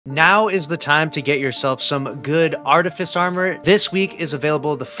Now is the time to get yourself some good Artifice armor. This week is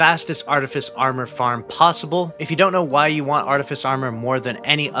available the fastest Artifice armor farm possible. If you don't know why you want Artifice armor more than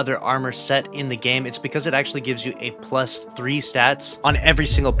any other armor set in the game, it's because it actually gives you a +3 stats on every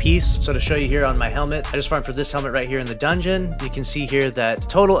single piece. So to show you here on my helmet, I just farmed for this helmet right here in the dungeon. You can see here that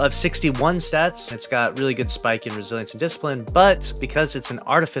total of 61 stats. It's got really good spike in resilience and discipline, but because it's an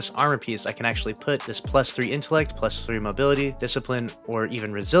Artifice armor piece, I can actually put this +3 intellect, +3 mobility, discipline, or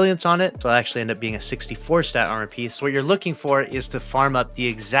even resilience on it, so it'll actually end up being a 64 stat armor piece. So what you're looking for is to farm up the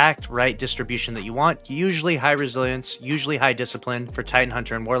exact right distribution that you want, usually high resilience, usually high discipline for Titan,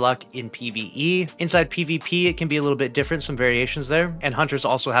 Hunter, and Warlock in PvE. Inside PvP, it can be a little bit different, some variations there, and Hunters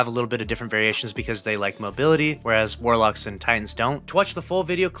also have a little bit of different variations because they like mobility, whereas Warlocks and Titans don't. To watch the full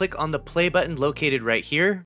video, click on the play button located right here.